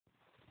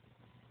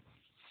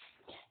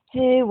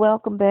Hey,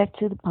 welcome back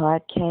to the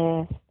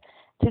podcast.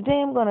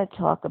 Today I'm going to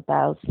talk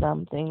about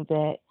something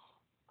that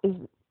is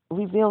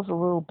reveals a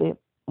little bit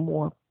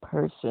more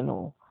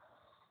personal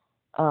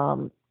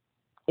um,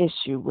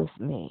 issue with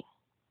me.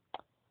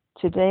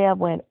 Today I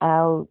went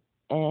out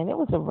and it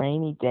was a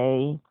rainy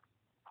day,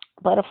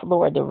 but a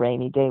Florida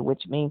rainy day,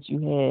 which means you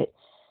had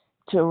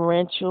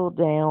torrential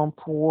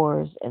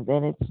downpours and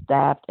then it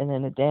stopped and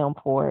then a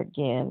downpour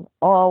again,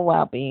 all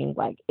while being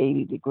like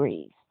 80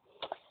 degrees.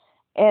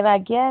 And I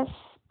guess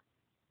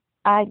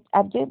I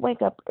did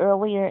wake up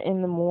earlier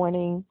in the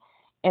morning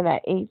and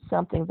I ate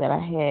something that I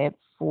had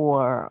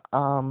for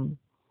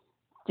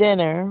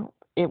dinner.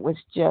 It was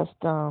just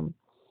I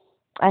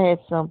had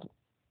some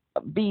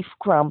beef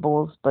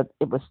crumbles, but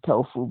it was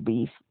tofu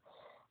beef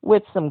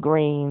with some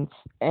greens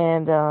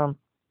and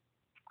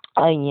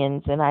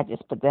onions, and I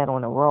just put that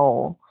on a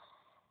roll.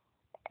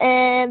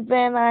 And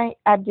then I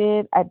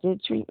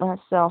did treat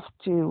myself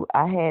to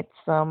I had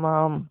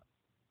some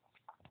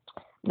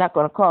not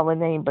gonna call a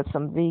name, but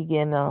some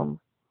vegan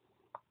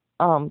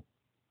um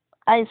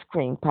ice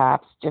cream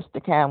pops, just the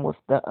kind with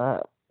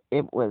the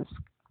it was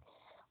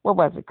what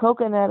was it,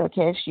 coconut or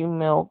cashew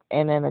milk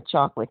and then a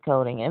chocolate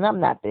coating. And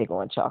I'm not big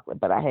on chocolate,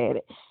 but I had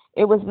it.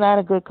 It was not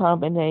a good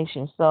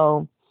combination.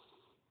 So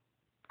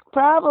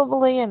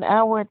probably an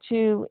hour or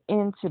two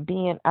into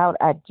being out,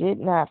 I did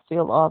not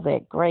feel all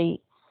that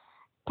great.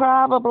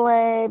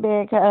 Probably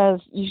because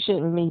you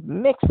shouldn't be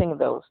mixing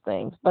those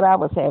things. But I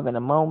was having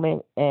a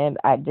moment and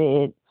I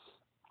did.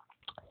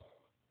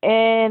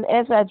 And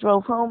as I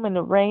drove home in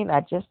the rain,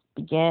 I just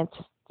began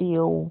to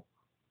feel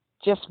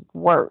just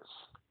worse.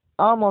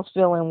 Almost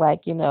feeling like,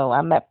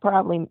 I'm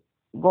probably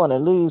going to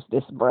lose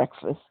this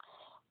breakfast.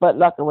 But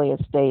luckily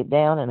it stayed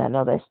down, and I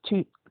know that's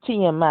too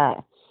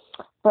TMI.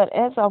 But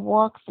as I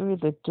walked through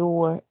the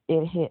door,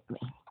 it hit me.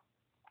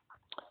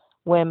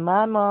 When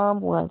my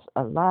mom was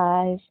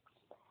alive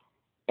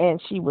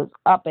and she was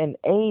up and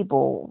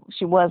able,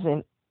 she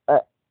wasn't an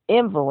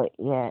invalid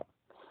yet.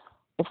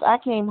 If I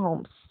came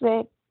home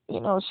sick,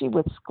 she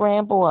would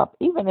scramble up,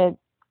 even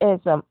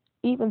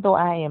though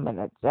I am an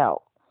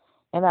adult,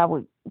 and I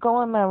would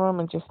go in my room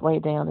and just lay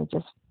down and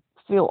just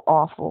feel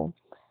awful.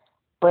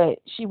 But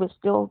she would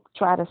still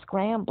try to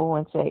scramble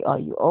and say, "Are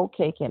you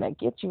okay? Can I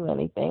get you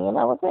anything?" And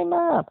I would say,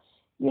 "Mom,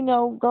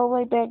 go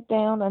lay back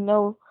down. I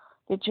know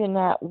that you're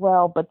not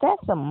well, but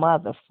that's a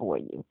mother for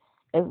you.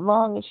 As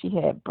long as she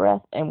had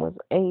breath and was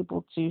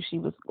able to, she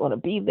was going to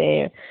be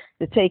there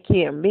to take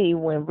care of me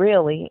when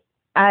really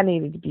I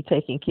needed to be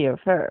taking care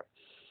of her."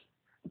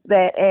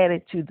 That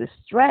added to the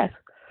stress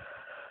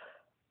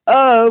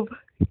of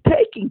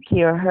taking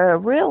care of her.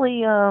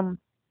 Really, at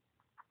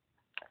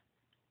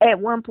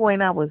one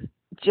point I was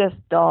just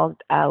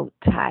dogged out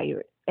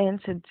tired. And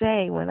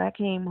today when I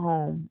came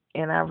home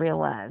and I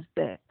realized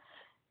that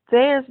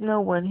there's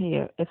no one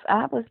here. If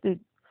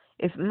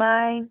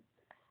my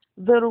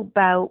little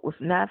bout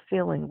with not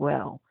feeling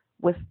well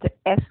was to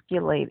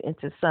escalate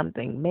into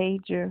something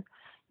major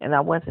and I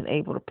wasn't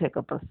able to pick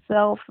up a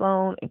cell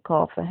phone and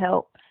call for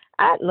help,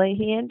 I'd lay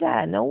here and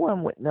die. No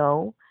one would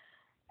know.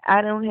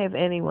 I don't have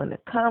anyone to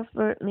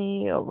comfort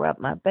me or rub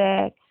my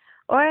back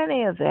or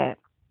any of that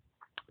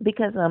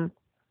because I'm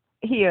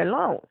here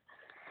alone.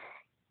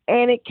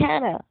 And it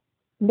kind of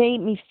made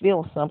me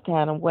feel some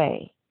kind of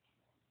way.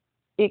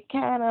 It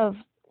kind of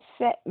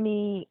set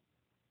me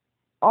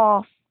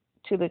off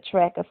to the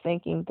track of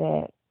thinking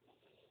that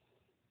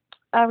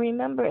I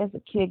remember as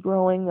a kid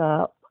growing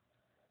up,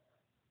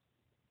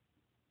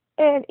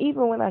 and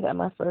even when I got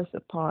my first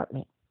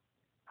apartment,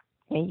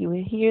 and you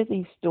would hear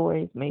these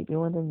stories maybe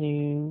on the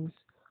news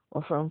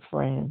or from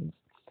friends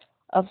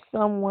of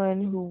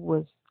someone who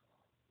was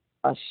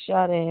a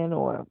shut in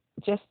or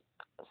just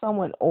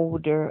someone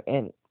older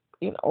and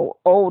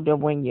older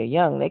when you're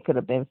young, they could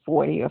have been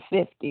 40 or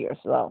 50 or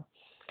so,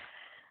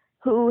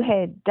 who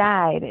had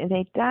died, and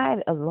they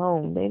died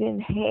alone. They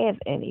didn't have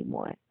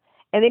anyone.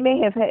 And they may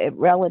have had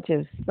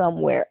relatives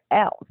somewhere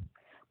else,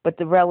 but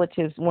the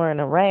relatives weren't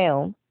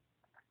around,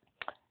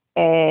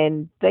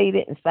 and they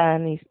didn't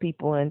find these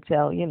people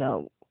until,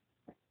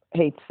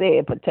 hate to say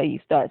it, but until you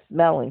start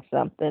smelling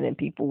something and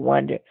people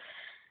wonder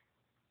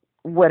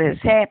what has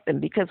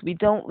happened, because we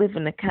don't live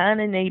in the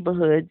kind of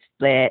neighborhoods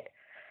that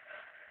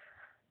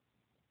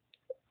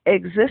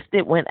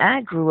existed when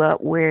I grew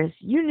up, whereas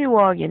you knew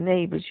all your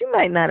neighbors. You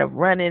might not have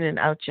run in and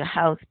out your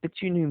house,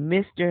 but you knew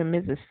Mr. and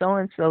Mrs. So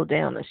and so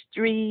down the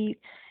street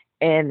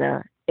and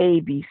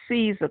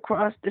ABCs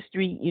across the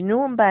street. You knew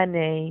them by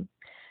name.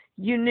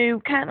 You knew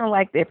kind of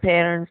like their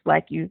patterns,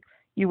 like you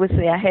would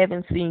say, "I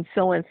haven't seen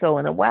so and so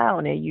in a while,"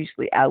 and they're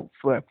usually out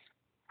for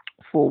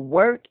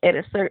work at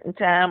a certain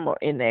time or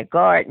in their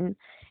garden,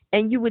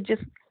 and you would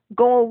just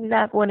go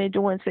knock on their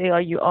door and say,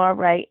 "Are you all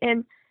right?"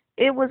 And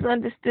it was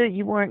understood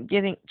you weren't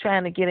getting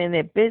trying to get in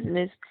their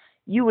business.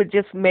 You were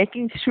just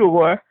making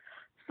sure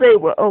they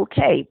were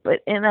okay.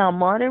 But in our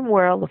modern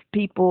world of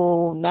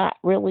people not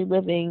really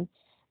living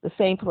the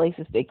same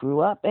places they grew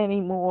up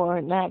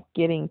anymore, not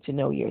getting to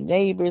know your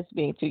neighbors,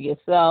 being to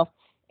yourself,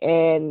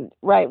 And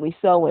rightly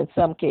so in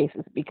some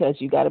cases, because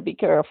you got to be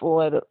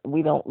careful.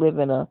 We don't live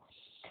in a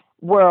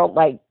world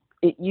like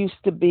it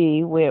used to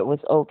be where it was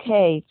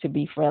okay to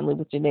be friendly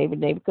with your neighbor.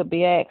 Neighbor could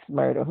be axe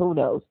murder, who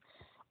knows?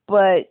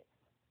 But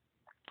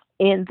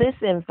in this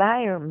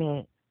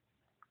environment,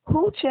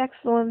 who checks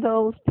on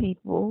those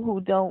people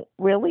who don't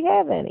really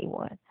have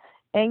anyone?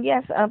 And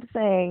yes, I'm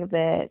saying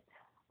that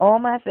all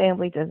my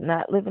family does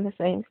not live in the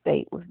same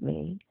state with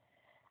me.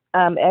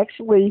 I'm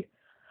actually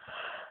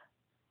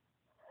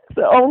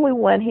the only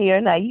one here,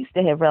 and I used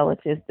to have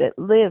relatives that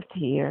lived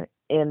here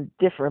in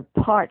different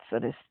parts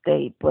of the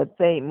state, but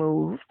they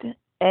moved.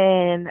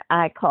 And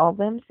I call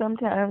them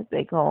sometimes,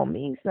 they call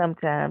me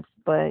sometimes,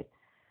 but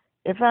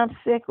if I'm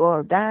sick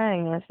or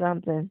dying or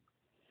something,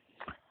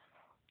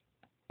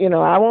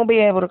 I won't be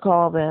able to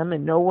call them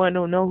and no one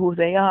will know who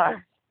they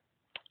are.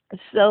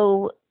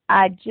 So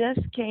I just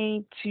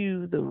came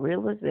to the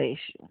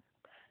realization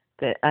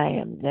that I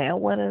am now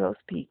one of those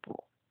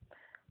people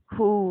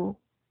who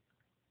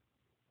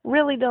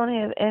really don't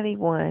have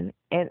anyone,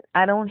 and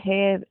I don't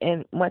have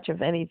much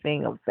of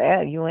anything of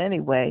value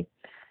anyway.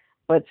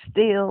 But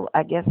still,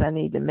 I guess I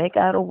need to make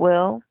out a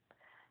will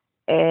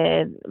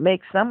and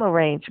make some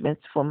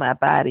arrangements for my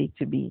body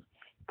to be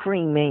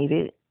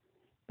cremated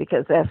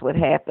because that's what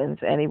happens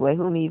anyway.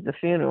 Who needs a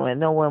funeral and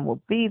no one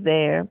will be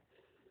there?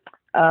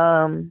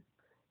 Um,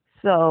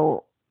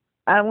 so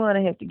I'm going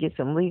to have to get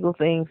some legal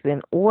things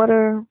in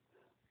order.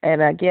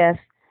 And I guess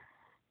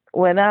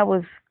when I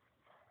would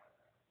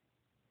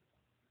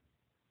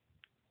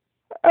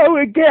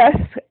guess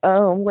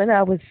when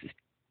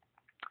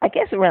I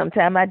guess around the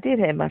time I did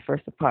have my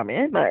first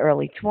apartment in my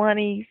early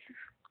 20s,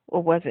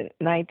 or was it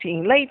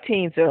 19, late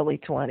teens, early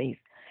 20s.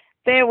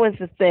 There was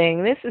a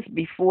thing. This is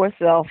before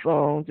cell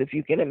phones, if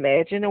you can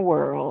imagine a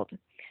world.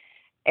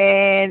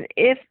 And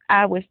if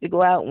I was to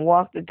go out and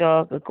walk the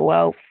dog or go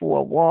out for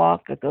a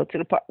walk or go to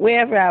the park,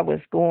 wherever I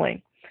was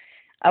going,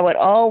 I would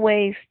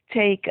always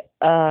take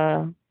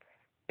a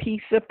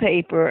piece of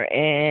paper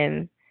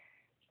and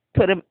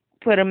put a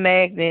put a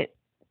magnet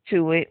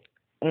to it.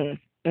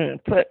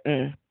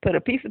 Put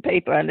a piece of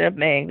paper under a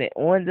magnet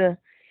on the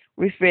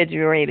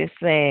refrigerator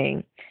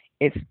saying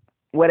it's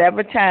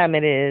whatever time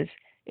it is.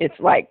 It's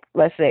like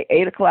let's say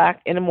 8 o'clock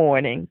in the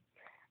morning.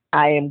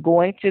 I am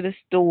going to the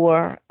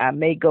store. I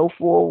may go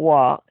for a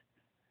walk,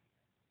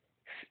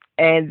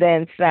 and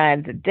then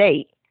sign the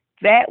date.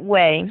 That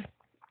way,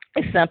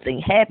 if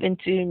something happened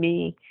to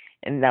me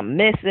and I'm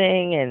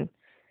missing, and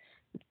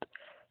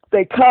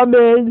they come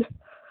in,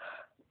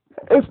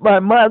 if my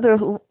mother,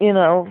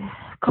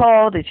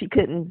 called and she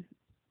couldn't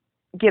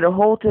get a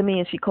hold of me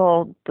and she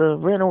called the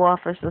rental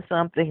office or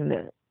something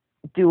to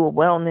do a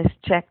wellness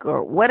check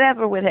or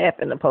whatever would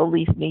happen, the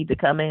police need to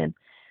come in.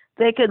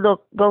 They could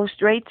go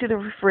straight to the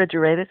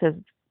refrigerator because,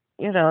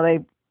 they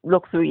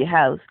look through your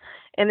house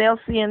and they'll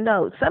see a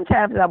note.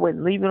 Sometimes I would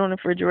leave it on the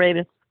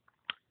refrigerator.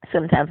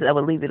 Sometimes I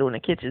would leave it on the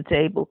kitchen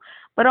table,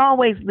 but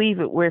always leave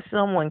it where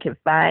someone can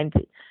find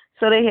it.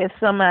 So they have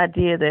some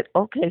idea that,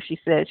 okay, she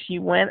said she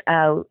went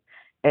out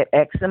at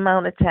X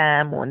amount of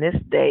time on this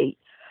date,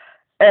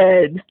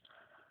 and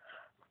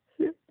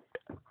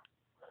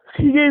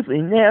excuse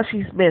me, now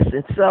she's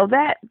missing. So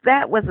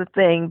that was a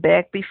thing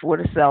back before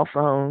the cell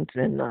phones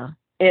and the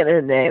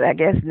internet. I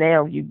guess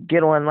now you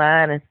get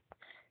online and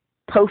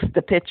post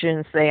a picture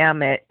and say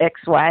I'm at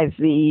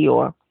XYZ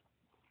or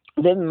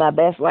living my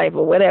best life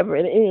or whatever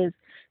it is,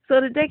 so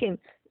that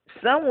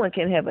someone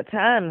can have a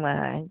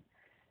timeline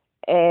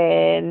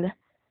and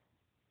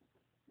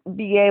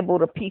be able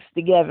to piece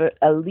together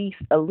at least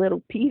a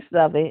little piece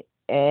of it.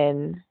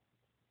 And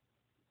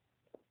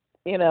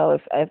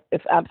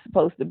if I'm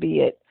supposed to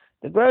be at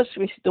the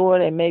grocery store,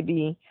 there may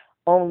be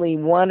only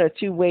one or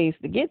two ways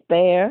to get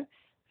there.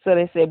 So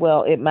they say,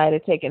 well, it might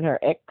have taken her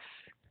X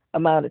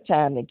amount of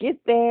time to get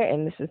there,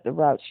 and this is the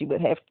route she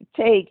would have to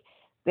take.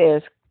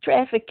 There's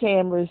traffic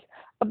cameras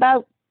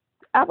about,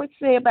 I would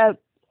say about,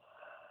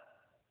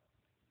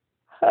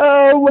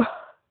 oh,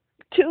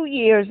 2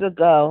 years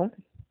ago,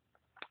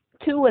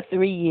 2 or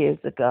 3 years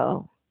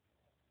ago,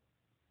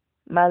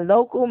 my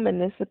local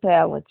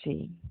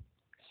municipality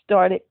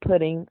started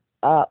putting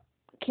up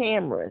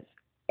cameras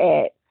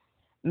at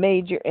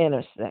major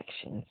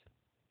intersections.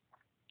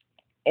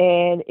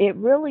 And it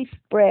really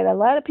spread. A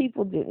lot of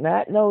people did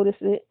not notice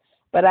it,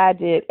 but I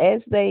did.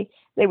 As they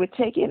were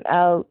taking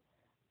out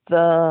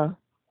the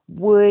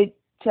wood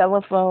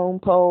telephone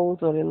poles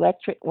or the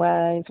electric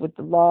lines with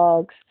the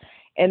logs,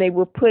 and they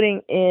were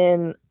putting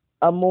in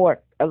a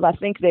more, I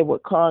think they were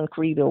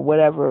concrete or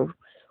whatever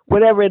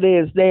it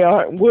is. They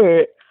aren't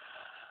wood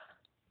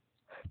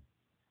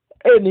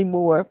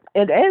anymore.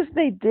 And as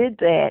they did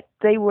that,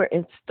 they were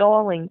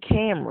installing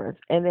cameras.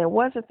 And there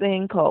was a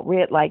thing called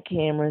red light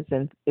cameras,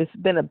 and it's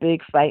been a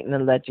big fight in the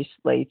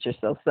legislature.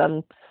 So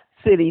some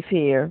cities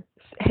here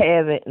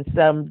have it and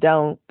some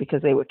don't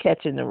because they were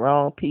catching the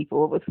wrong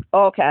people. It was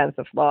all kinds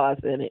of flaws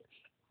in it.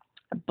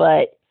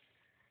 But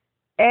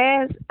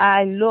as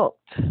I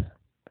looked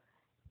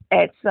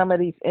at some of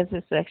these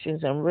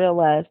intersections and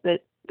realized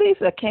that these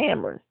are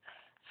cameras.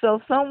 So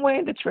somewhere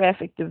in the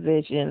traffic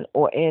division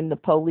or in the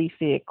police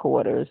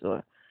headquarters,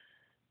 or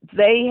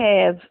they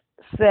have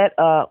set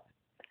up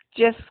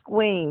just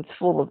screens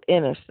full of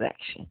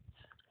intersections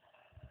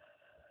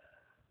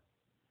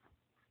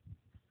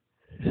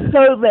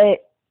so that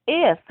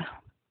if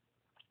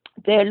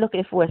they're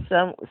looking for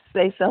some,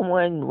 say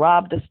someone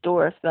robbed a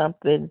store or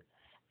something,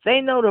 they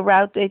know the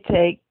route they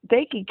take.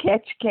 They can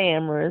catch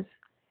cameras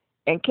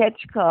and catch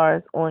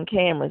cars on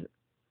cameras.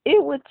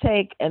 It would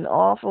take an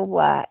awful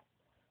lot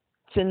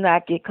to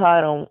not get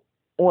caught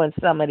on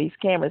some of these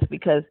cameras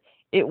because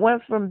it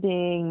went from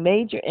being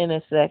major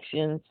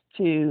intersections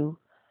to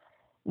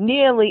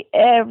nearly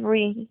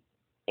every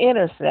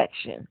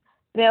intersection.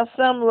 Now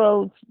some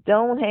roads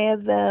don't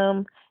have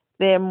them.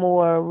 They're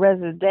more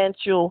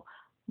residential,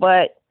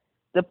 but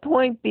the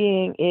point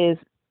being is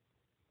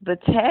the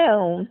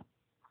town,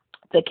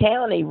 the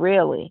county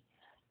really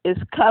is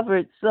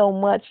covered so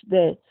much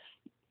that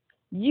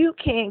you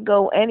can't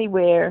go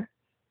anywhere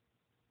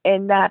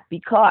and not be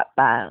caught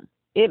by them.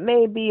 It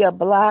may be a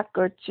block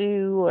or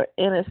two or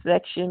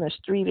intersection or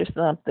street or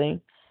something,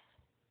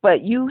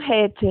 but you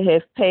had to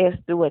have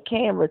passed through a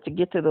camera to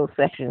get to those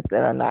sections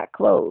that are not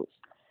closed.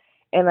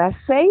 And I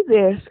say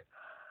this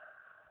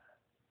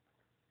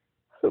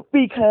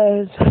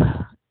because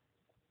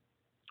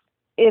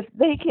if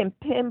they can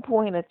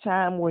pinpoint a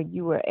time where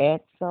you were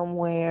at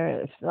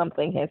somewhere, if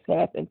something has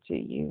happened to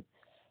you,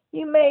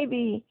 you may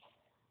be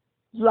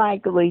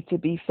likely to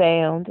be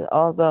found.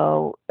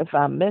 Although, if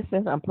I'm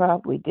missing, I'm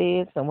probably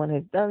dead. Someone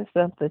has done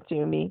something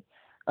to me,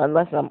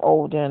 unless I'm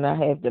older and I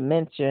have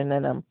dementia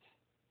and I'm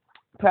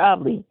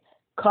probably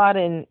caught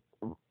in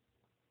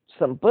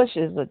some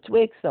bushes or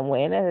twigs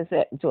somewhere. And that has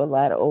happened to a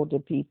lot of older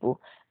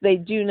people. They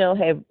do know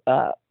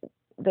have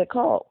they're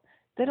called,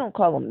 they don't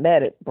call them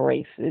medic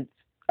bracelets.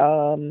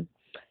 Um,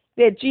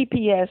 they're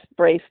GPS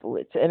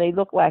bracelets, and they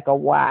look like a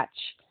watch.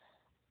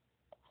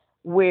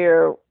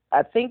 Where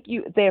I think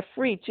they're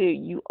free too.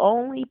 You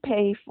only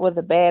pay for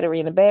the battery,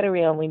 and the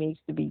battery only needs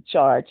to be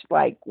charged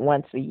like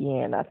once a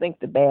year. And I think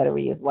the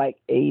battery is like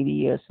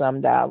 $80 or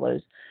some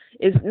dollars.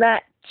 It's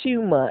not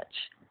too much,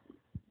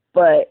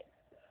 but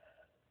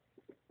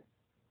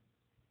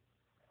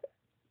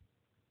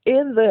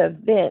in the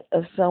event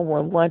of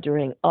someone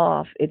wandering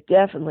off, it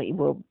definitely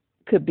will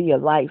could be a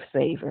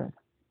lifesaver.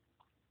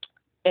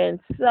 And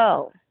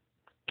so,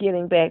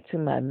 getting back to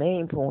my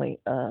main point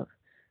of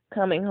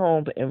coming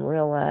home and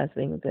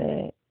realizing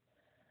that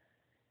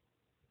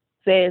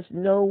there's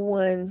no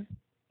one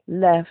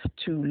left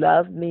to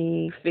love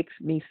me, fix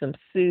me some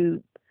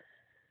soup,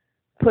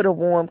 put a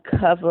warm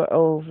cover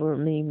over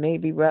me,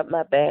 maybe rub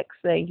my back,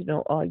 say,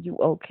 are you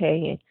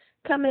okay? And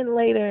come in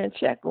later and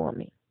check on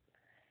me.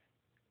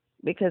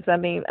 Because, I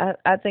mean,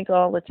 I think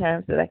all the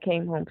times that I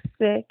came home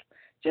sick,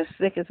 just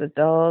sick as a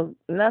dog,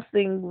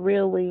 nothing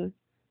really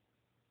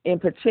in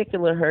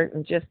particular hurt,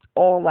 and just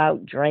all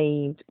out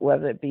drained,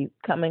 whether it be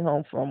coming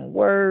home from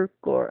work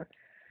or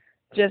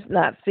just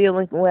not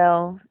feeling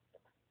well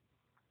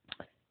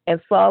and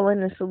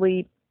falling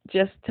asleep,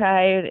 just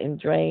tired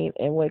and drained,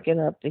 and waking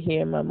up to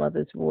hear my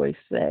mother's voice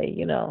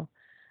say,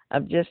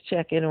 I'm just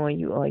checking on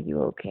you. Are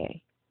you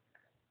okay?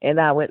 And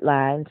I would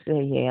lie and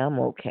say, yeah, I'm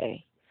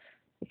okay.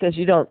 Because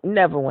you don't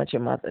never want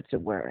your mother to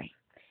worry.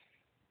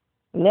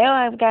 Now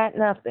I've got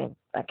nothing.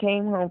 I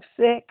came home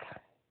sick.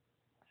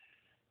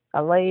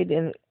 I laid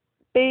in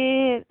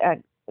bed. I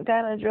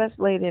got undressed,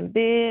 laid in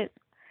bed,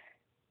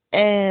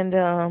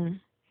 and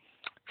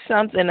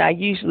something I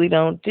usually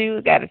don't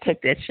do. Got to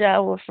take that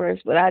shower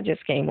first, but I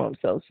just came home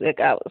so sick.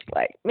 I was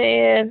like,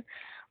 man,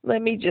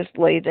 let me just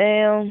lay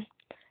down.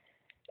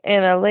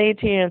 And I laid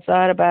here and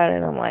thought about it.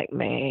 And I'm like,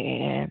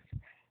 man,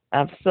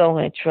 I'm so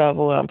in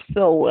trouble. I'm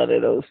so one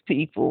of those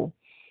people.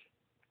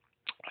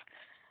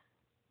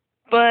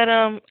 But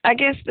I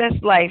guess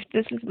that's life.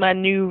 This is my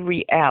new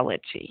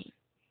reality.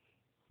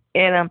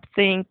 And I'm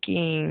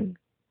thinking,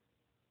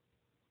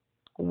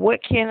 what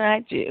can I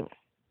do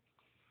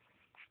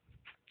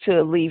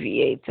to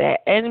alleviate that?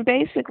 And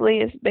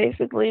basically, it's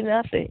basically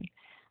nothing.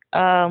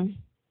 Um,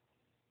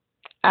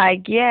 I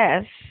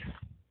guess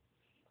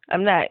I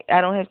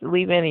don't have to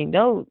leave any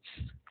notes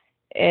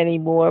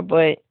anymore,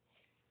 but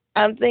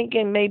I'm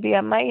thinking maybe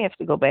I might have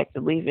to go back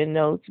to leaving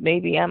notes.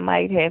 Maybe I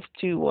might have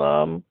to,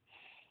 on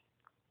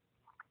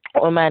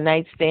my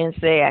nightstand,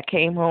 say I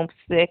came home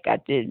sick, I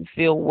didn't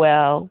feel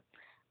well,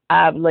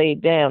 I've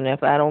laid down.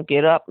 If I don't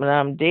get up and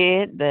I'm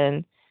dead,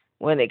 then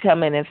when they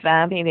come in and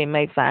find me, they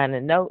may find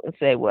a note and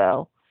say,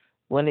 well,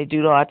 when they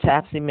do the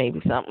autopsy,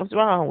 maybe something's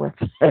wrong with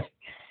her.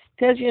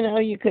 Because,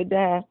 you could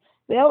die.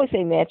 They always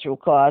say natural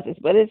causes,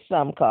 but it's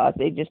some cause.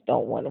 They just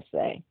don't want to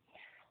say.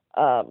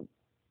 Um,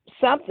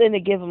 Something to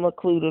give them a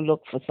clue to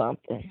look for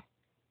something.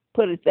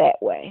 Put it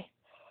that way.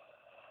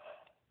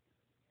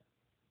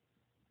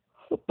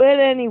 But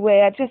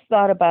anyway, I just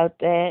thought about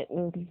that,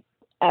 and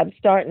I'm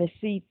starting to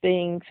see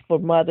things for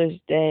Mother's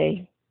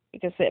Day.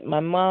 Like I said, my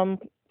mom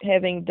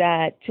having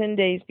died 10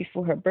 days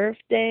before her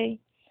birthday,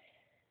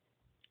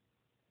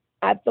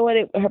 I thought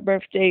her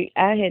birthday.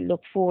 I had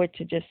looked forward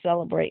to just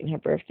celebrating her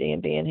birthday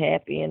and being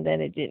happy, and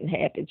then it didn't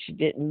happen. She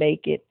didn't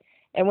make it,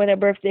 and when her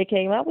birthday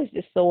came, I was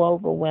just so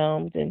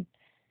overwhelmed and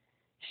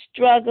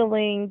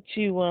struggling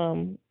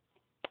to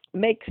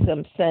make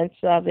some sense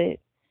of it.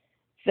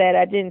 That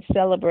I didn't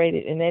celebrate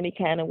it in any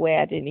kind of way.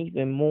 I didn't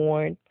even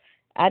mourn.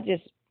 I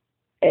just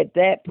at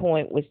that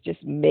point was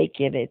just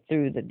making it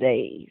through the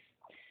days.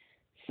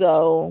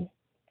 So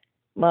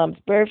mom's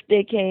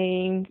birthday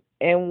came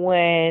and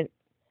went.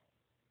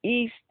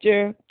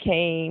 Easter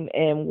came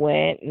and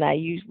went, and I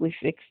usually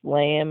fix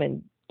lamb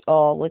and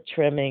all the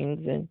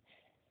trimmings. And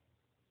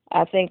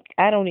I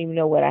don't even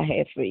know what I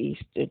had for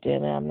Easter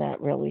dinner. I'm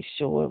not really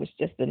sure. It was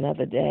just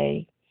another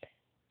day.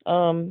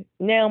 Now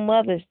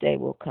Mother's Day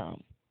will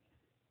come.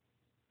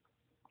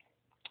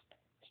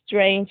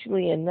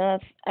 Strangely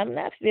enough, I'm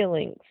not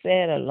feeling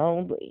sad or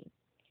lonely,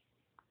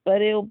 but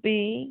it'll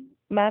be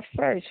my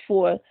first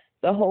for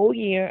the whole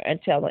year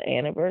until the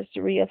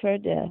anniversary of her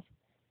death.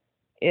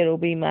 It'll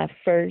be my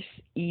first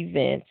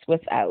events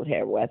without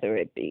her, whether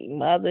it be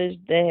Mother's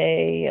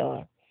Day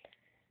or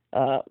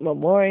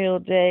Memorial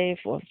Day,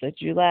 4th of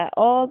July,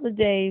 all the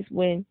days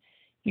when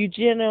you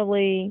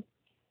generally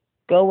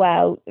go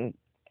out and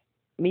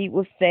meet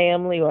with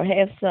family or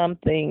have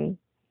something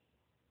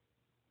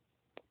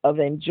of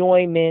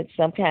enjoyment,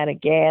 some kind of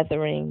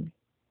gathering,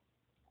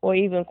 or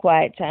even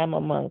quiet time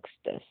amongst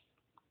us.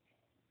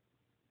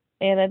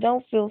 And I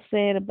don't feel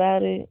sad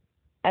about it.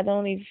 I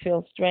don't even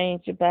feel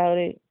strange about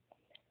it,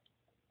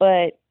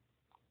 but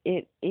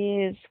it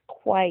is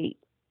quite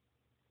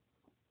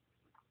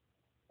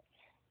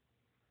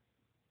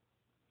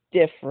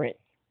different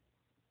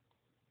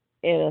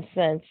in a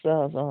sense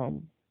of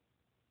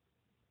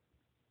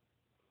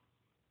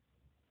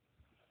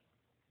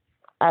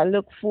I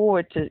look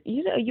forward to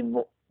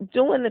you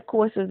during the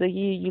course of the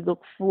year you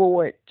look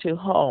forward to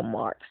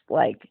hallmarks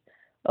like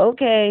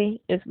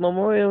okay it's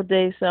Memorial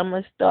Day,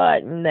 summer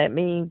starting. That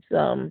means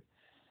we're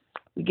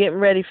getting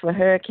ready for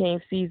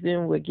hurricane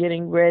season. We're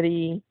getting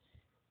ready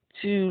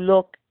to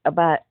look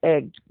about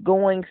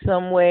going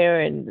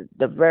somewhere and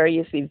the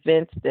various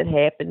events that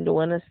happen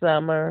during the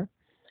summer.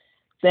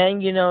 Then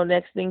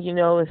next thing you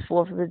know is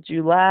 4th of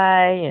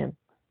July and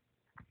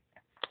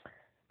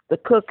the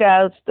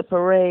cookouts, the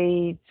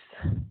parades,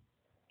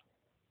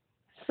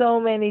 so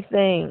many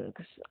things.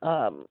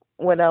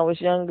 When I was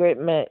younger, it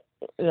meant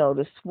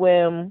to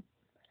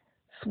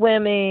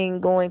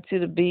swimming, going to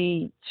the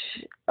beach.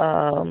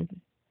 Um,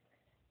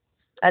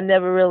 I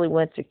never really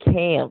went to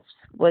camps,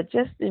 but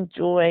just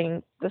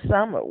enjoying the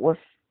summer with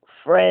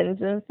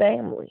friends and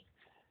family.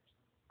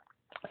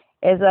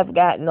 As I've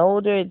gotten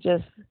older, it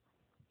just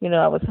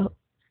I was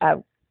I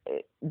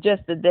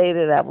just the day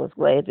that I was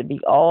glad to be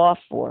off,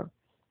 or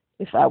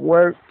if I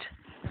worked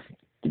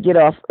to get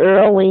off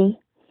early,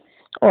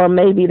 or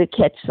maybe to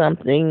catch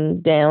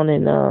something down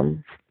in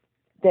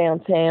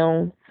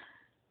downtown,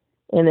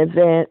 an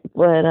event.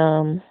 But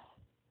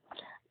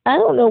I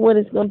don't know what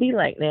it's gonna be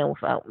like now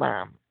without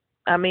mom.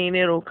 I mean,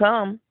 it'll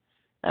come.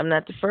 I'm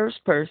not the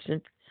first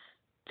person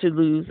to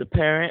lose a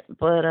parent,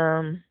 but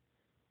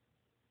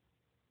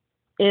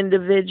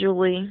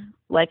individually,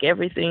 like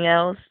everything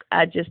else,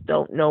 I just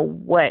don't know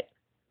what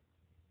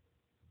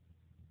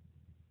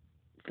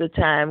the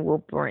time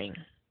will bring.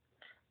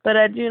 But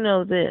I do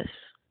know this: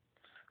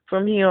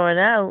 from here on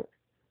out,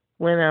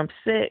 when I'm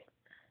sick,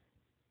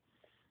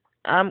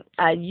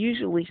 I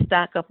usually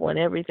stock up on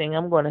everything.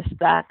 I'm going to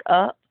stock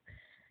up,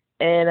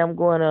 and I'm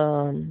going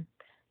to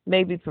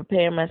maybe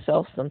prepare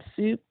myself some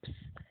soups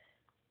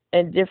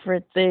and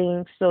different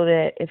things so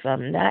that if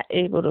I'm not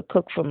able to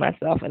cook for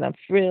myself and I'm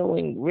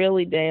feeling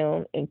really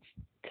down and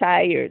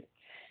tired,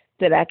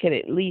 that I can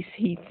at least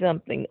heat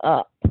something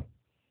up.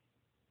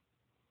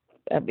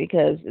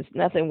 Because it's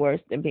nothing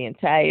worse than being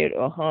tired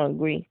or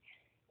hungry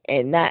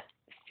and not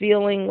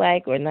feeling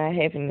like or not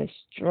having the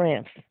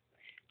strength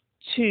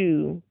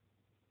to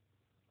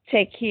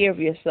take care of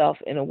yourself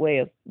in a way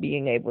of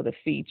being able to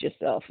feed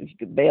yourself. If you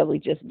could barely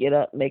just get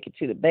up, make it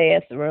to the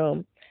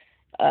bathroom,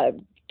 uh,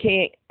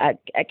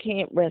 I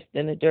can't rest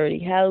in a dirty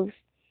house.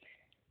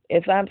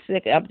 If I'm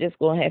sick, I'm just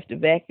gonna have to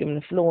vacuum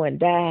the floor and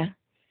die,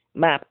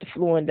 mop the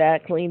floor and die,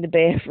 clean the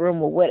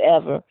bathroom or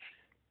whatever.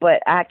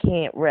 But I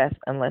can't rest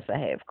unless I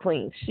have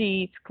clean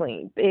sheets,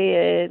 clean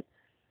bed,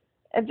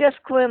 and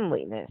just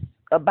cleanliness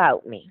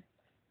about me.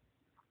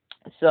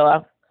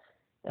 So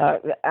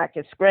I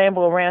can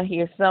scramble around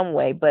here some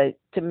way, but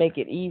to make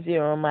it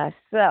easier on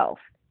myself,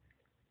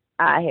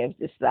 I have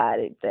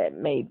decided that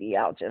maybe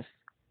I'll just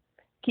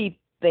keep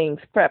things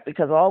prepped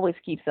because I always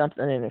keep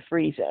something in the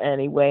freezer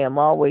anyway. I'm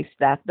always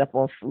stocked up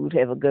on food,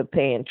 have a good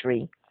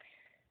pantry.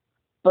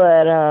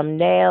 But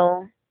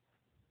now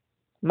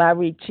my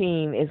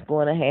routine is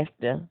going to have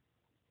to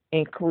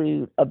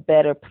include a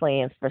better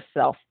plan for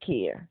self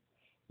care.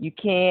 You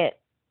can't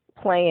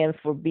plan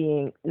for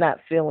being not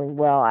feeling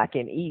well. I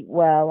can eat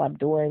well. I'm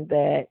doing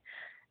that.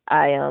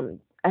 I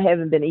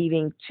haven't been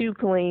eating too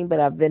clean, but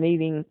I've been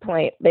eating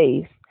plant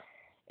based,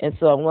 and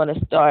so I'm going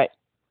to start.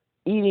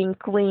 eating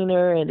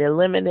cleaner and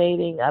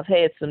eliminating. I've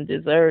had some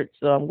desserts,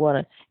 so I'm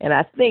going to, and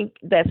I think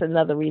that's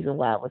another reason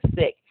why I was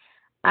sick.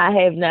 I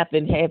have not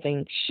been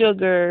having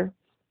sugar.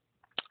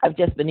 I've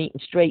just been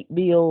eating straight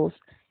meals,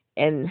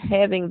 and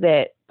having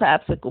that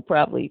popsicle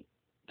probably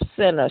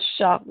sent a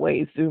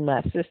shockwave through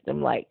my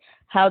system. Like,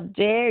 how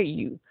dare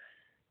you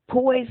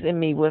poison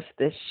me with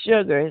this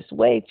sugar? It's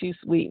way too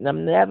sweet, and I've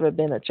never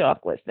been a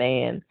chocolate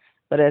fan.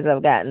 But as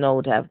I've gotten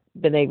older, I've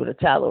been able to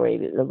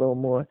tolerate it a little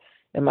more.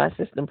 And my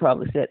system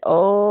probably said,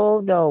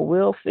 "Oh no,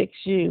 we'll fix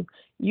you.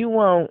 You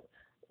won't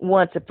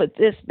want to put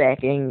this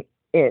back in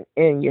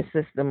your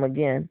system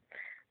again."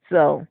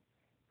 So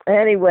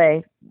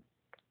anyway,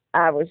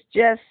 I was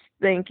just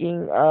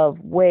thinking of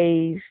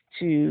ways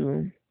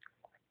to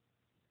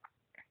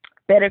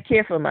better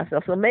care for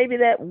myself. So maybe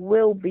that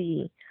will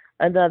be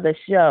another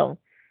show.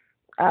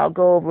 I'll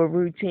go over a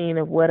routine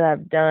of what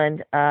I've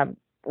done.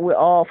 We're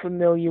all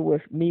familiar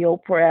with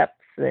meal preps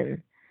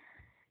and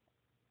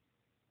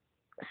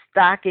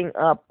stocking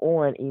up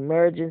on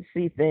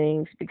emergency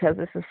things because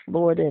this is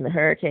Florida and a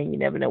hurricane. You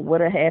never know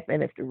what'll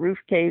happen if the roof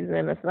caves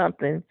in or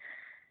something.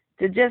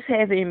 To just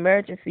have an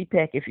emergency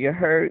pack if you're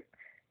hurt,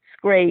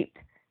 scraped.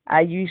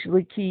 I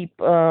usually keep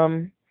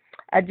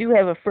I do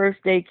have a first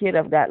aid kit.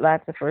 I've got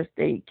lots of first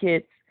aid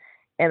kits,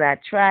 and I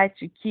try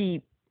to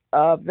keep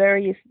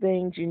various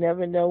things. You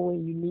never know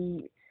when you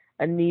need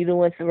a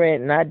needle and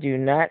thread, and I do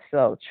not,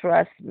 so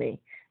trust me.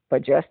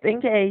 But just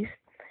in case,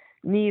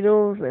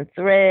 needles and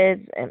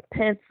threads and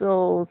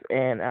pencils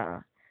and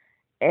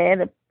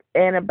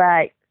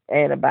anti-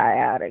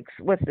 antibiotics.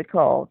 What's it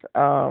called?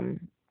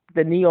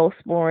 The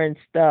Neosporin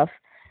stuff,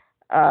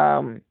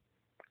 um,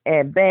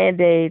 and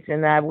Band-Aids.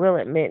 And I will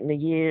admit, in the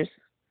years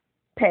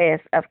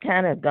past, I've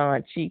kind of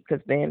gone cheap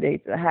because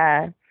Band-Aids are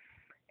high.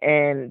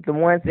 And the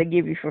ones they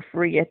give you for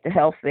free at the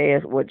health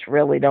fairs, which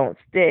really don't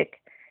stick.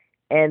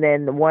 And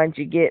then the ones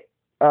you get,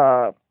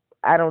 I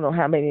don't know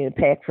how many in a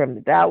pack from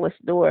the dollar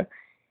store,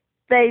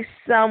 they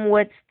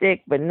somewhat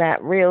stick, but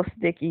not real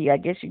sticky. I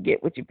guess you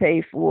get what you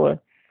pay for.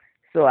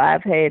 So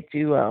I've had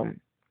to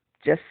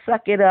just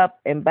suck it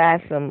up and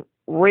buy some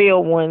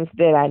real ones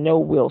that I know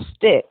will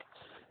stick.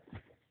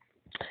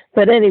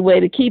 But anyway,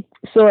 to keep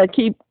so I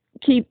keep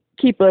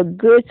a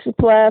good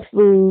supply of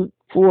food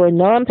for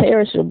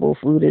non-perishable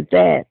food at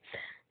that,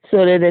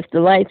 so that if the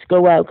lights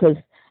go out, because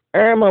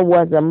Irma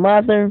was a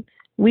mother,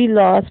 we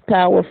lost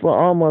power for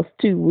almost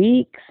 2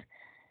 weeks.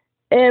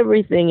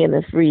 Everything in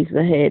the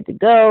freezer had to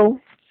go,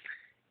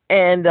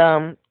 and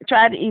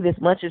tried to eat as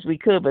much as we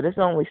could, but it's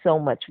only so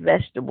much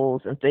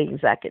vegetables and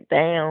things I could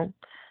down.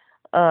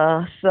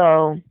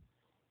 So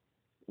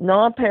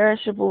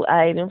non-perishable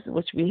items,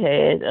 which we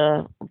had,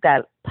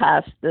 got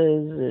pastas,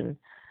 and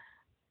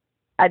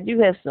I do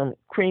have some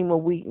cream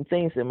of wheat and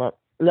things that my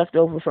left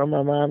over from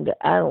my mom that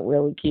I don't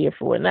really care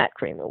for. Not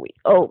cream of wheat,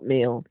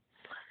 oatmeal,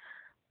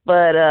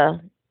 but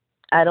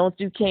I don't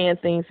do canned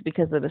things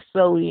because of the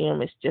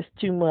sodium. It's just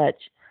too much.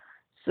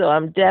 So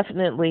I'm not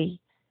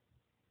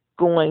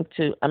going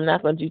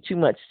to do too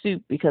much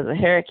soup because of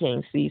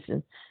hurricane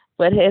season,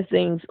 but have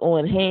things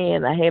on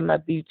hand. I have my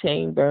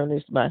butane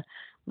burners, my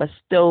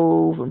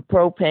stove and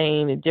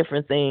propane and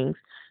different things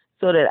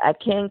so that I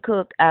can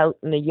cook out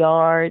in the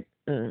yard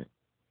and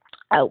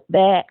out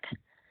back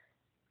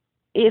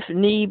if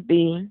need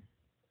be.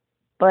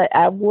 But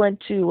I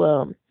want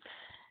to,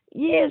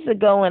 years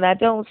ago, and I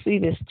don't see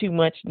this too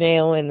much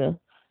now in the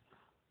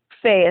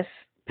fast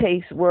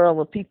paced world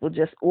of people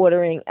just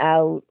ordering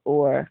out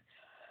or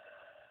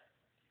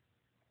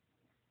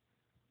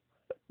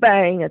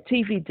buying a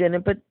TV dinner,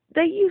 but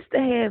they used to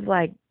have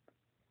like,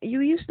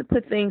 you used to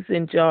put things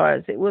in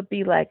jars. It would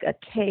be like a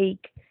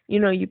cake,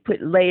 you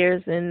put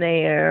layers in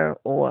there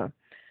or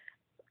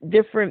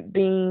different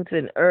beans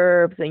and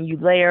herbs and you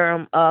layer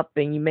them up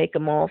and you make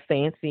them all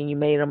fancy and you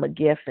made them a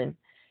gift, and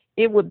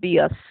it would be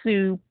a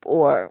soup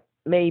or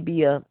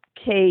maybe a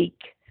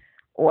cake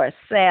or a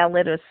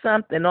salad or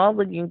something, all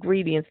the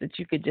ingredients that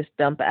you could just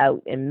dump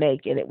out and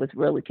make, and it was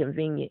really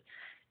convenient.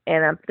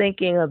 And I'm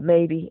thinking of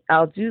maybe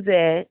I'll do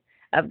that.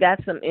 I've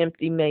got some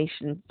empty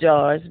mason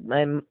jars.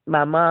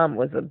 My mom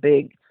was a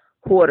big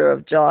hoarder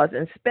of jars,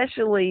 and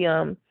especially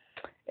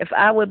if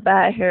I would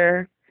buy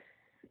her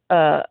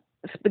uh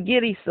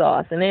spaghetti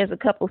sauce, and there's a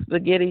couple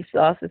spaghetti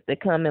sauces that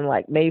come in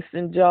like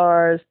mason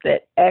jars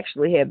that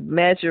actually have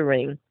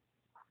measurements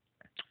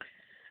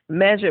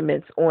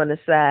on the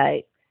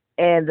side,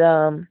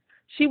 and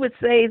she would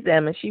save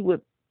them and she would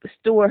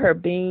store her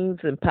beans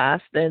and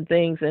pasta and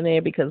things in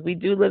there because we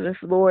do live in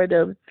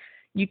Florida.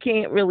 You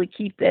can't really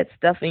keep that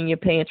stuff in your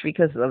pantry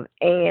because of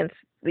ants.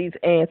 These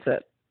ants are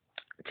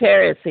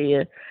terrorists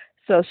here.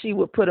 So she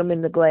would put them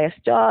in the glass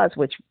jars,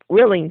 which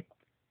really,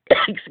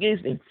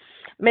 excuse me,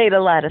 made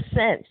a lot of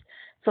sense.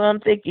 So I'm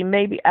thinking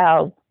maybe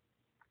I'll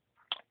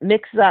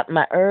mix up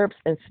my herbs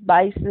and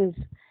spices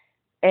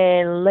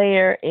and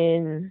layer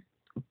in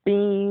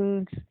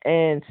beans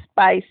and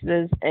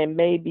spices and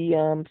maybe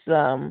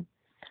some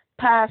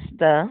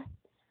pasta,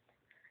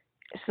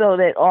 so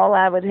that all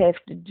I would have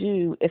to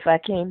do if I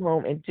came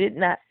home and did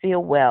not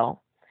feel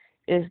well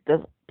is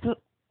to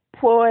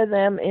pour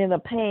them in a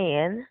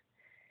pan,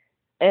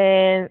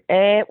 and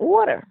add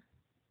water,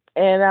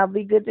 and I'll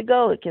be good to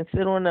go. It can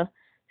sit on the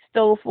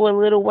stove for a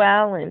little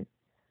while and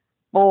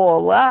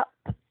boil up,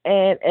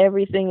 and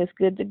everything is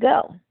good to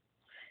go.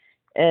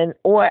 And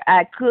or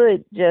I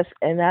could just,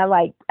 and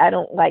I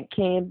don't like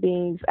canned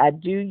beans. I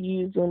do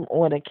use them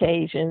on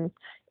occasion.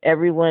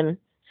 Everyone,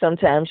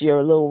 sometimes you're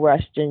a little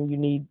rushed and you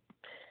need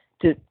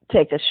to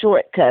take a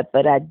shortcut,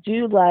 but I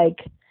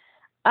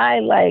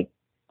like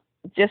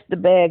just a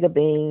bag of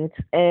beans,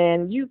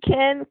 and you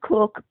can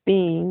cook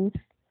beans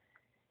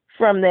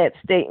from that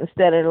state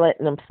instead of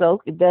letting them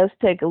soak. It does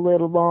take a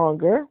little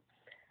longer.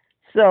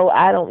 So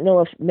I don't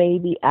know if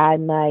maybe I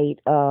might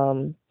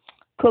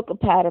cook a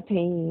pot of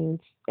beans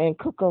and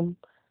cook them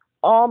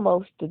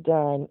almost to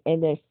done,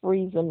 and then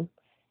freeze them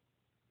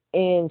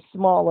in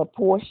smaller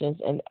portions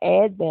and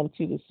add them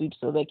to the soup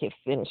so they can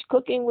finish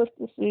cooking with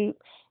the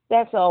soup.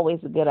 That's always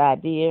a good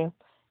idea.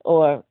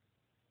 Or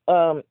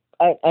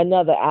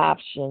another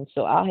option.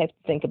 So I'll have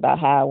to think about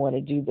how I want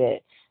to do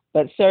that.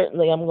 But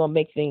certainly, I'm going to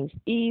make things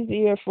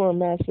easier for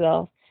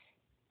myself,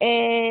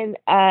 and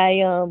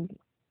I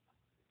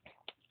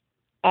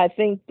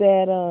think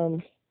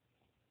that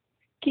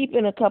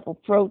keeping a couple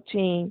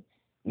protein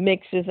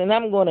mixes, and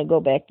I'm going to go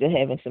back to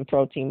having some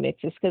protein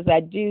mixes because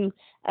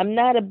I'm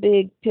not a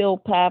big pill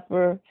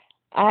popper.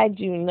 I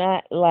do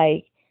not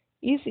like,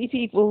 you see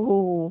people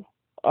who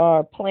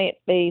are plant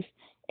based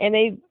and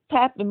they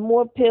popping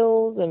more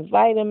pills and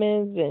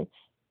vitamins and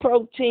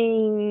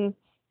protein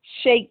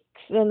shakes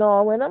and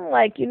all. And I'm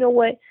like, you know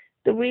what?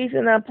 The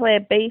reason I'm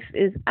plant based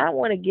is I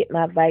want to get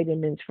my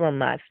vitamins from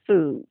my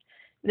food.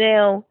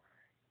 Now,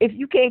 if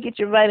you can't get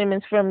your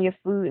vitamins from your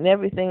food and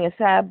everything is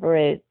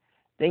hybrid,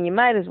 then you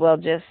might as well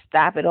just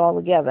stop it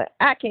altogether.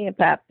 I can't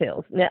pop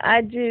pills. Now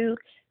I do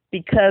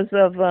because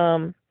of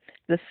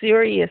the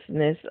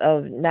seriousness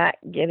of not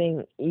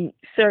getting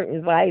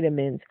certain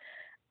vitamins.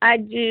 I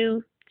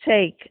do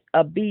take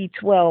a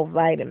B12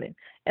 vitamin,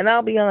 and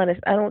I'll be honest,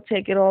 I don't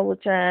take it all the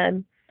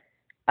time.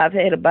 I've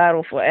had a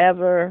bottle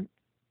forever.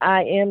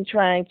 I am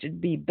trying to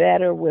be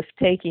better with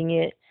taking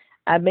it.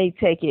 I may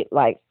take it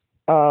like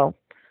uh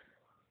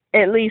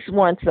at least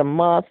once a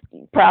month.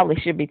 Probably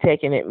should be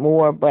taking it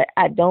more, but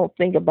I don't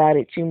think about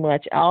it too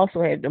much. I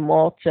also have the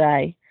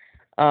multi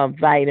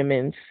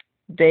vitamins,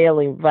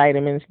 daily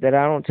vitamins that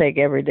I don't take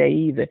every day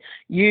either.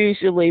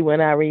 Usually,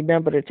 when I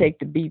remember to take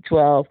the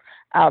B12,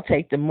 I'll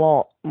take the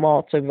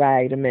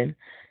multivitamin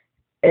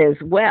as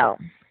well.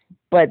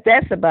 But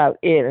that's about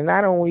it, and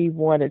I don't even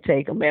want to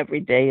take them every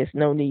day. There's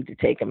no need to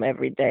take them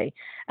every day.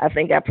 I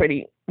think I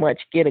pretty much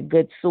get a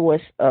good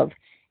source of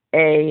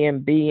A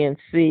and B and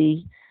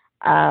C.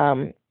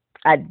 um,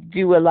 I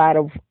do a lot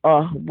of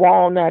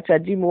walnuts. I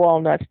do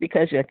walnuts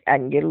because I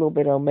can get a little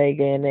bit of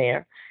omega in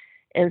there.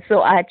 And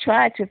so I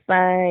try to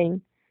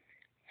find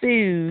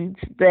foods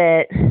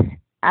that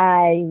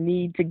I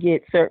need to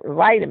get certain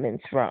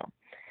vitamins from.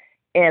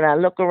 And I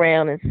look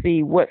around and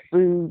see what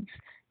foods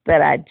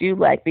that I do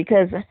like,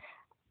 because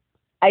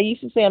I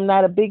used to say I'm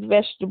not a big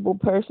vegetable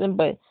person,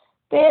 but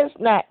there's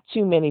not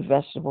too many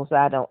vegetables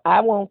I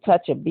won't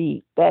touch a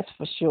beet, that's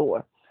for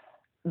sure.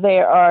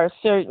 There are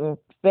certain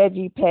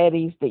veggie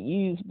patties that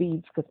use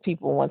beets because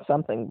people want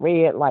something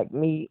red like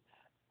meat.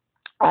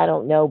 I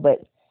don't know, but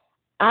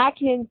I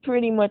can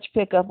pretty much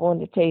pick up on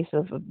the taste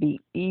of a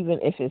beet, even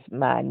if it's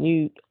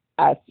minute.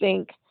 I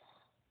think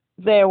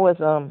there was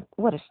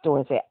what a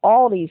store is that?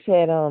 Aldi's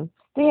had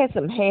they had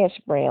some hash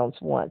browns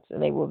once,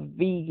 and they were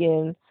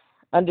vegan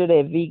under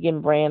their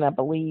vegan brand, I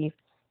believe.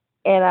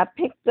 And I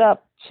picked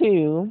up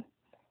two,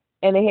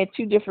 and they had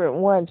two different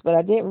ones, but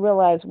I didn't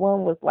realize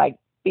one was like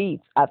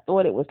beets. I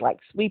thought it was like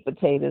sweet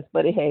potatoes,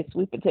 but it had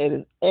sweet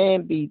potatoes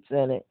and beets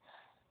in it.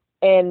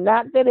 And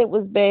not that it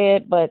was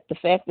bad, but the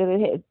fact that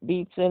it had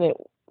beets in it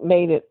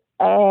made it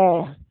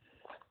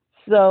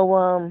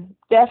So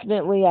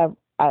definitely I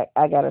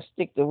gotta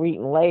stick to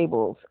reading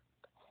labels.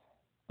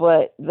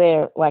 But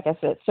there, like I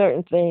said,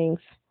 certain things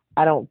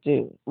I don't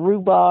do.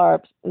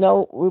 Rhubarb,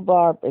 no,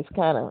 rhubarb is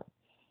kind of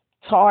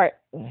tart,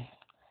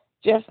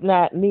 just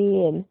not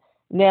me. And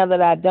now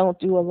that I don't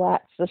do a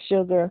lot of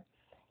sugar,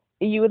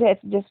 you would have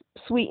to just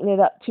sweeten it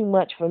up too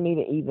much for me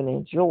to even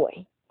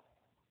enjoy.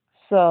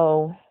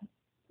 So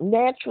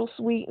natural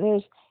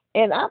sweeteners,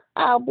 and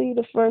I'll be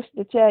the first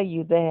to tell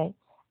you that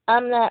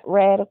I'm not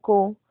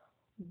radical.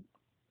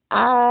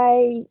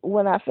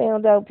 When I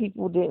found out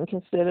people didn't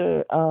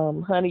consider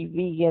honey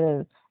vegan,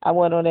 and I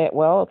went on that.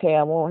 Well, okay,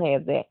 I won't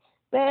have that.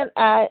 Then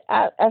I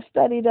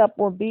studied up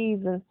on bees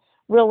and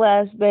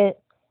realized that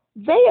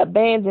they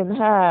abandon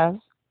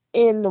hives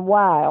in the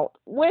wild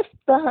with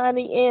the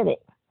honey in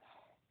it.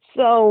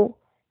 So,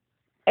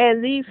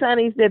 and these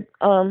honeys that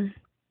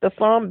the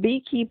farm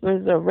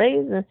beekeepers are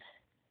raising,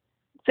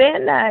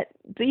 they're not.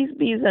 These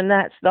bees are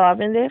not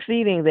starving. They're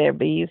feeding their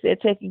bees. They're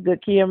taking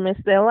good care of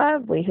their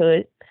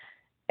livelihood,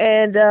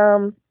 and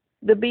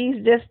the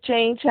bees just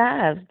change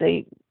hives.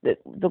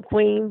 The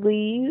queen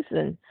leaves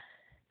and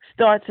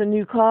starts a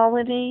new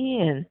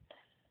colony, and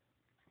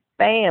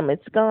bam,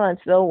 it's gone.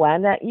 So why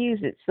not use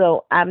it?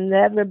 So I've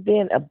never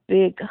been a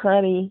big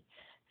honey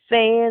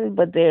fan,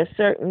 but there are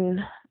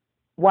certain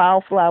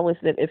wildflowers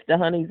that if the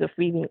honeys are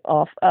feeding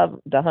off of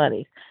the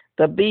honeys,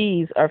 the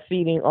bees are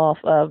feeding off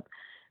of,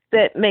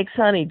 that makes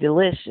honey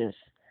delicious.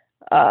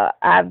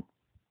 I've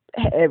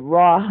had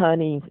raw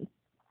honey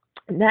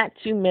not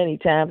too many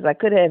times. I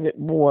could have it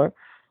more,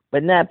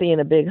 but not being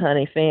a big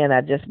honey fan,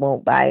 I just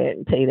won't buy it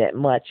and pay that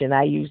much. And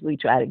I usually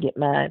try to get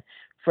mine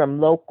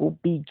from local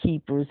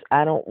beekeepers.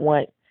 I don't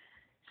want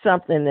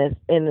something that's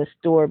in the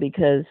store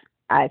because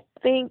I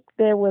think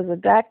there was a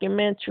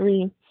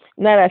documentary.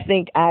 Not I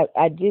think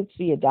I did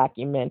see a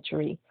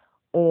documentary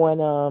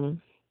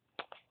on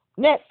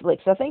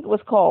Netflix. I think it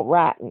was called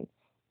Rotten,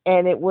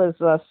 and it was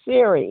a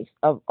series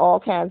of all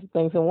kinds of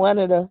things. And one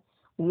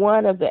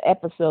of the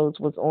episodes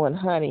was on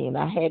honey, and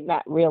I had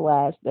not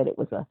realized that it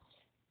was a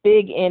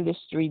big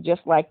industry,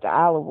 just like the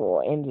olive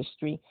oil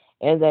industry.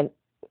 And then,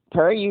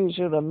 per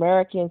usual, the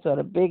Americans are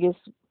the biggest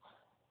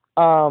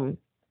um,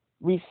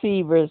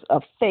 receivers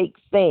of fake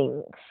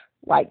things,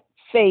 like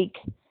fake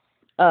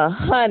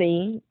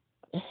honey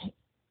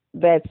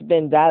that's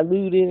been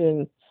diluted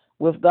and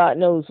with God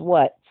knows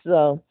what.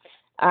 So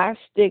I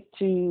stick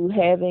to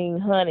having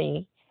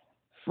honey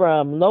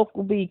from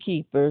local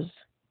beekeepers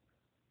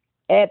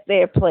at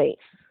their place.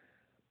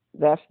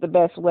 That's the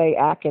best way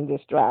I can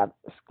describe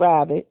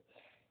it.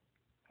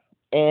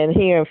 And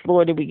here in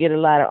Florida, we get a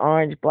lot of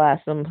orange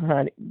blossom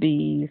honey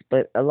bees,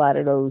 but a lot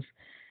of those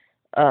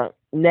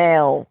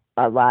now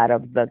a lot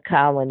of the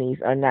colonies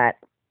are not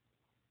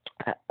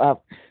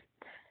up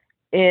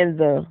in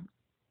the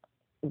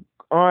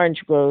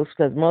orange groves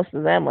because most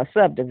of them are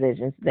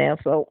subdivisions now,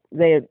 so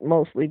they're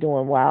mostly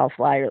doing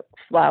wildflower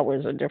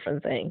flowers or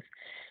different things.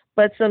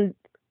 But some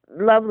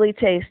lovely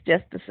taste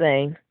just the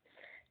same.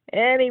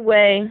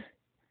 Anyway,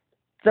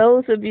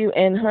 those of you,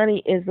 and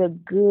honey is a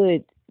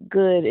good.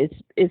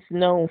 It's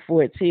known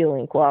for its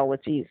healing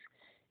qualities.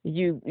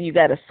 You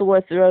got a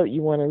sore throat,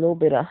 you want a little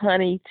bit of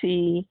honey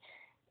tea,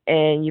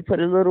 and you put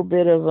a little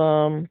bit of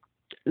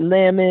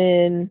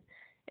lemon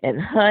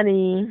and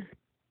honey.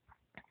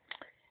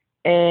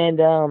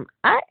 And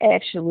I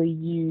actually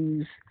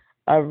use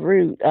a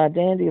root, a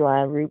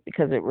dandelion root,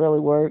 because it really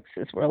works.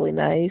 It's really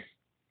nice.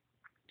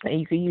 And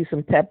you can use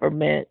some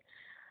peppermint,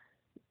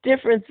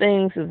 different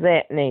things of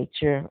that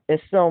nature.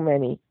 There's so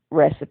many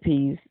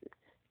recipes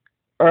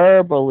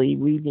herbally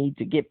we need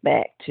to get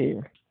back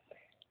to.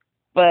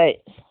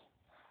 But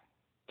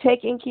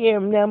taking care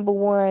of number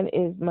one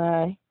is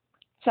my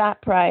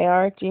top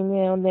priority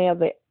now. Now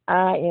that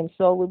I am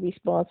solely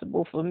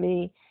responsible for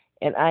me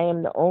and I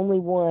am the only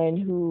one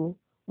who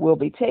will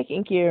be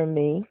taking care of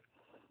me,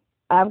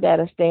 I've got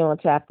to stay on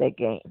top of that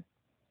game.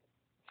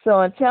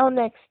 So until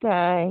next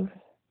time,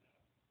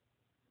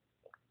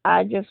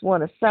 I just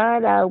want to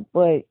sign out,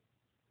 but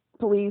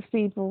please,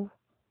 people,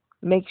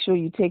 make sure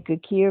you take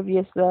good care of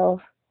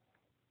yourself.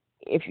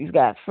 If you've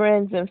got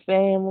friends and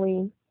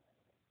family,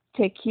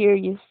 take care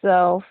of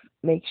yourself.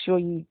 Make sure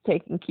you're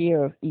taking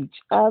care of each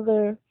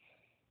other.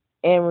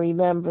 And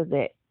remember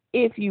that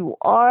if you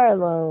are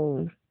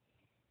alone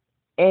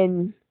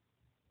and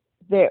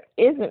there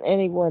isn't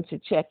anyone to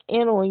check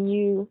in on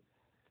you,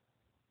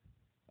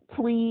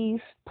 please,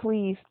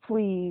 please,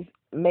 please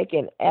make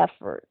an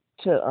effort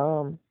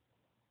to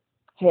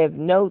have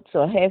notes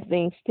or have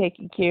things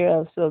taken care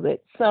of so that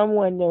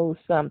someone knows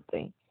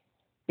something.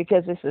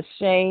 Because it's a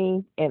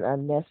shame and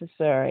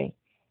unnecessary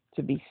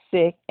to be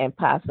sick and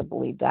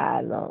possibly die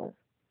alone.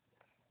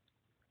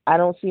 I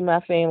don't see my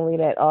family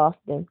that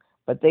often,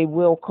 but they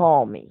will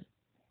call me,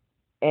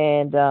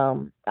 and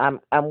I'm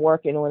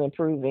working on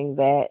improving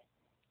that.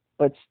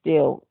 But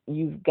still,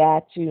 you've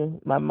got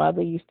to. My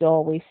mother used to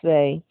always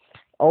say,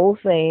 "Old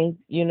saying,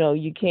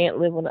 you can't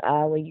live on an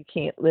island. You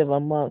can't live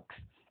amongst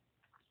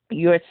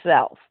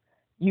yourself.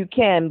 You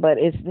can, but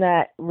it's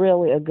not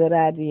really a good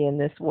idea in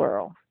this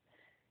world.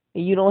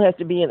 You don't have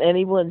to be in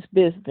anyone's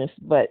business,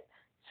 but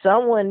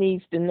someone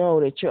needs to know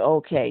that you're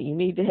okay. You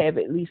need to have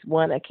at least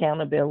one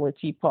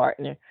accountability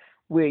partner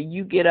where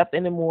you get up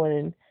in the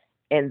morning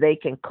and they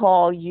can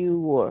call you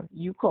or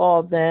you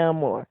call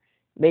them or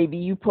maybe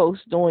you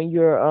post on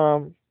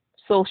your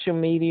social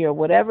media or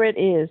whatever it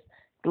is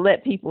to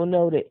let people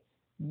know that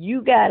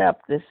you got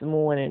up this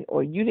morning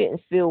or you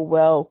didn't feel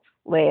well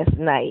last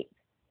night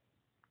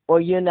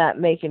or you're not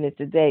making it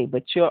today,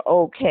 but you're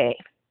okay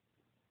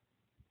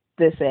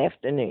this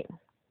afternoon.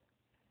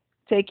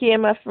 Take care,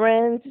 my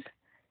friends,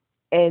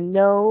 and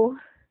know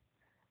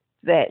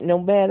that no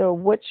matter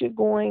what you're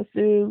going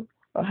through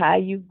or how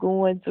you're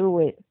going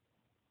through it,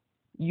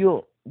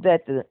 you'll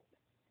that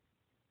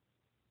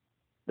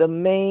the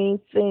main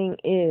thing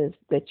is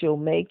that you'll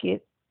make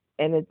it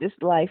and that this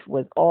life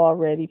was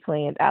already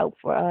planned out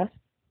for us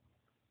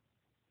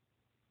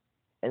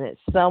and that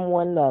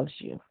someone loves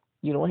you.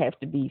 You don't have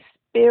to be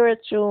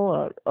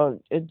spiritual or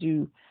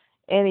do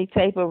any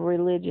type of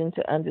religion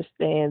to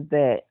understand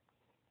that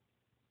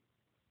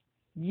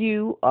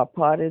you are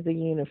part of the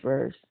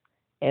universe.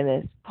 And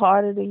as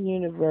part of the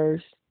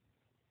universe,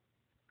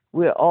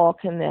 we're all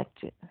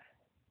connected.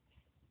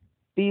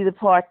 Be the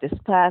part that's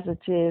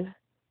positive,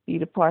 be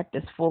the part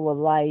that's full of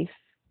life,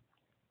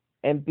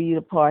 and be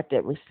the part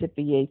that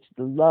reciprocates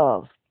the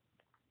love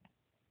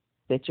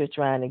that you're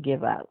trying to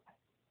give out.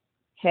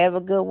 Have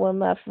a good one,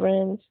 my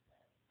friends.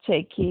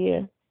 Take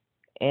care.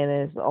 And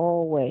as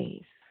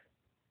always,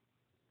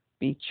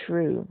 be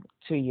true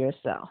to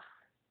yourself.